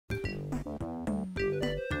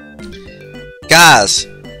Guys,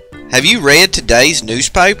 have you read today's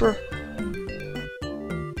newspaper?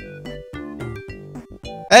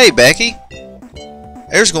 Hey, Becky.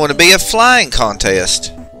 There's going to be a flying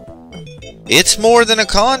contest. It's more than a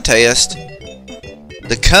contest.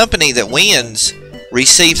 The company that wins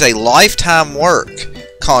receives a lifetime work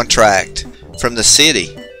contract from the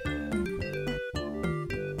city.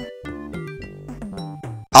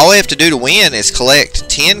 All we have to do to win is collect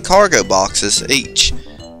 10 cargo boxes each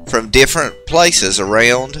from different places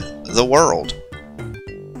around the world.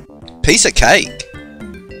 Piece of cake.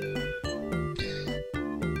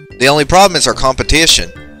 The only problem is our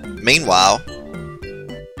competition. Meanwhile,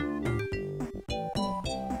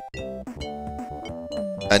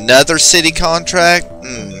 another city contract?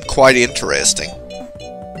 Quite interesting.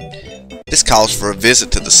 This calls for a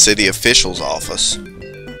visit to the city official's office.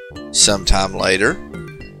 Sometime later.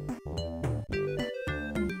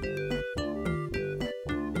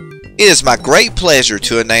 It is my great pleasure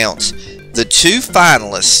to announce the 2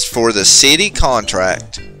 finalists for the city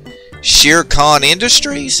contract, Shere Khan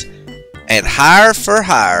Industries and Hire for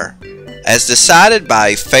Hire. As decided by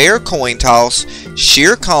a fair coin toss,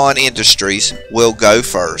 Shere Khan Industries will go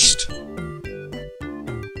first.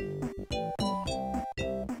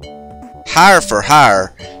 Hire for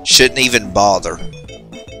Hire shouldn't even bother.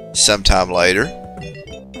 Sometime later.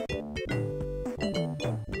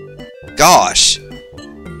 Gosh,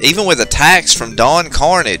 even with attacks from Don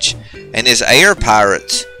Carnage and his air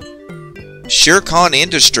pirates, Shere Khan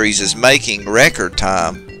Industries is making record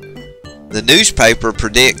time. The newspaper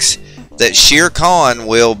predicts that Shere Khan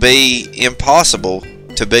will be impossible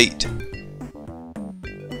to beat.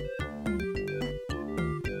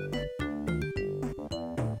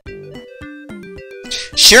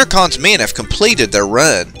 Shere Khan's men have completed their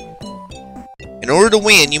run. In order to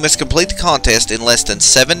win, you must complete the contest in less than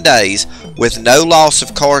 7 days with no loss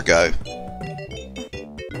of cargo.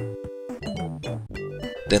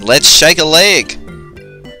 Then let's shake a leg,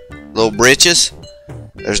 little britches.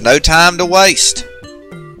 There's no time to waste.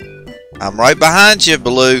 I'm right behind you,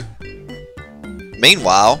 Baloo.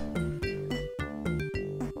 Meanwhile,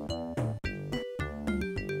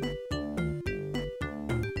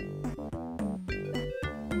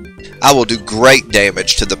 I will do great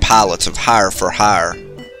damage to the pilots of Hire for Hire.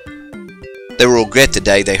 They will regret the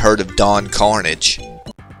day they heard of Don Carnage.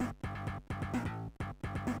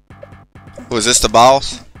 Was this the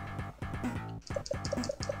boss?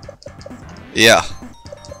 Yeah.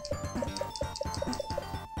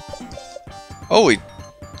 Oh, he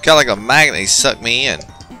got like a magnet. He sucked me in.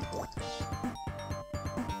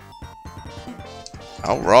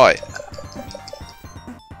 Alright.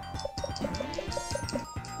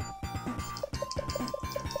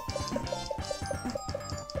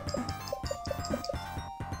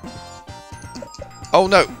 Oh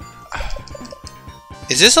no.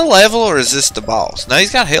 Is this a level or is this the boss? No,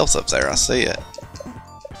 he's got health up there. I see it.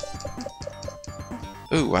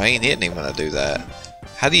 Ooh, I ain't hitting him when I do that.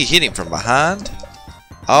 How do you hit him? From behind?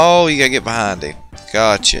 Oh, you gotta get behind him.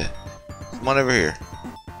 Gotcha. Come on over here.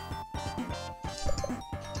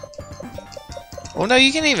 Oh no,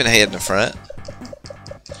 you can even head in the front.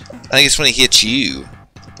 I think it's when he hits you.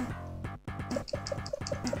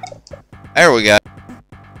 There we go.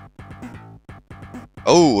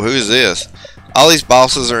 Oh, who's this? All these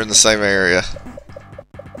bosses are in the same area.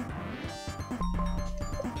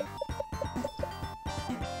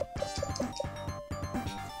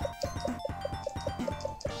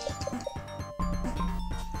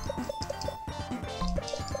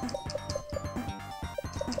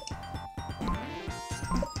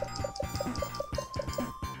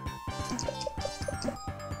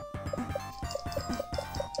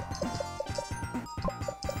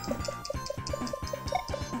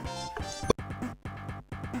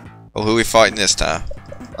 Oh, who are we fighting this time?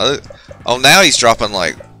 Oh, now he's dropping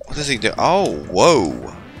like... What does he do? Oh,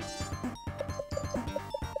 whoa.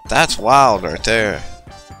 That's wild right there.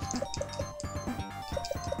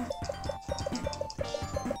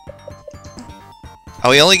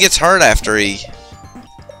 Oh, he only gets hurt after he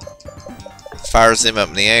fires him up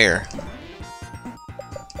in the air.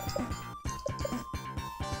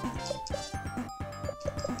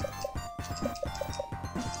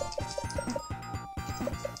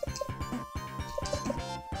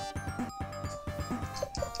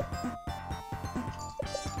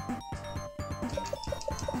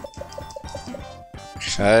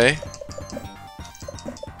 Okay.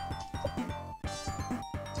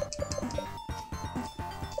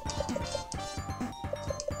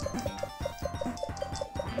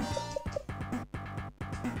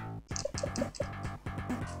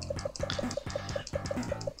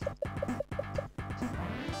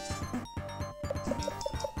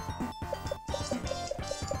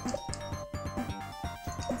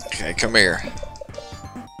 Okay, come here.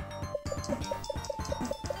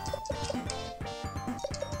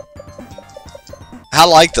 I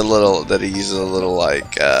like the little that he uses a little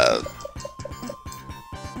like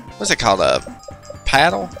what's it called, a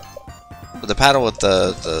paddle? The paddle with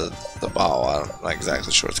the ball. I'm not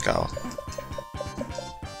exactly sure what it's called.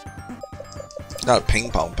 It's not a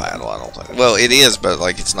ping pong paddle, I don't think. Well, it is, but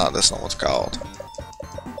like it's not. That's not what it's called.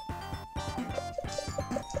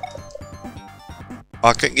 Oh,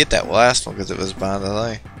 I couldn't get that last one because it was behind the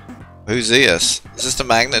thing. Who's this? Is this the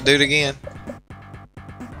magnet dude again?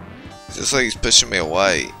 It looks like he's pushing me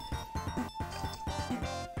away.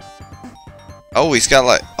 Oh, he's got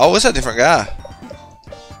like... Oh, it's a different guy.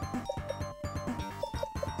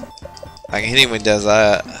 I can hit him when he does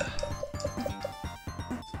that.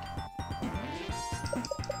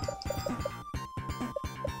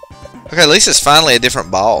 Okay, at least it's finally a different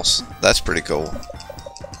boss. That's pretty cool.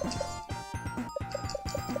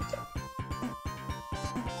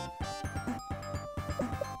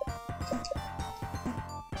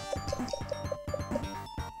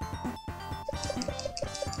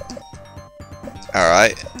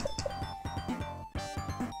 Alright.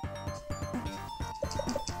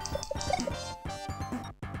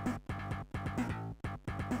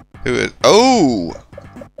 Who is... Oh!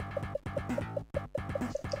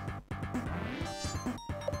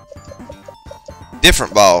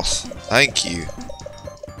 Different boss. Thank you.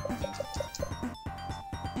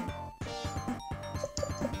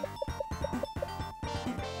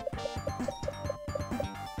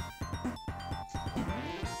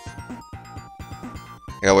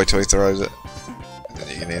 You gotta wait till he throws it, and then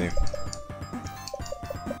you can hit him.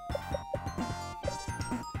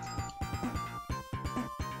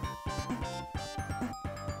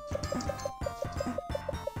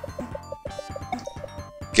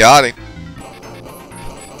 Got him.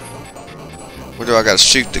 Where do I gotta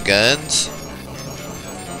shoot the guns?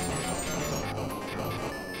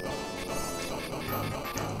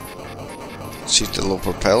 Shoot the little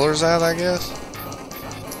propellers out, I guess.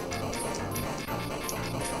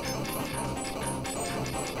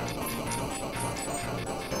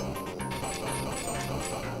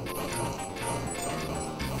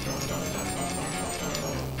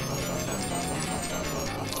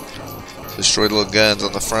 Destroy the little guns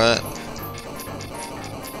on the front.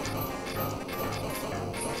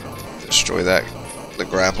 Destroy that, the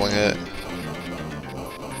grappling hook.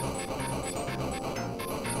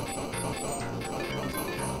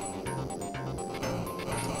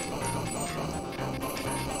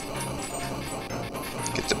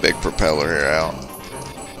 Get the big propeller here out.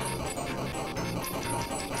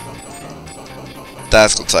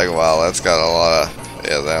 That's gonna take a while. That's got a lot of...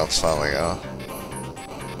 Yeah, that's finally gone.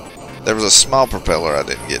 There was a small propeller I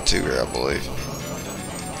didn't get to here, I believe.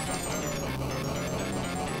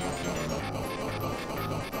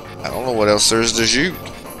 I don't know what else there is to shoot.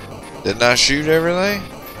 Didn't I shoot everything?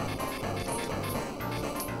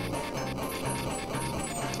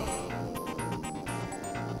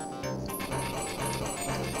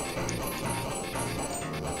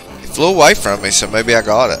 It flew away from me, so maybe I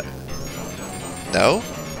got it. No?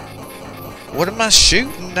 What am I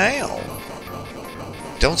shooting now?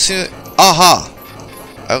 Don't see it. Aha!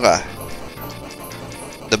 Okay.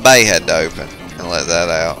 The bay had to open and let that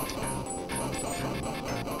out.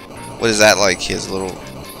 What is that, like his little...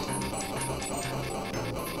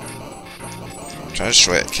 I'm trying to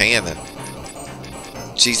destroy that cannon.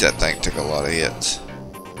 Jeez, that thing took a lot of hits.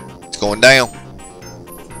 It's going down.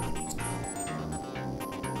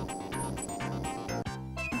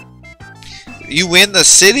 You win the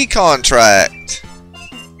city contract.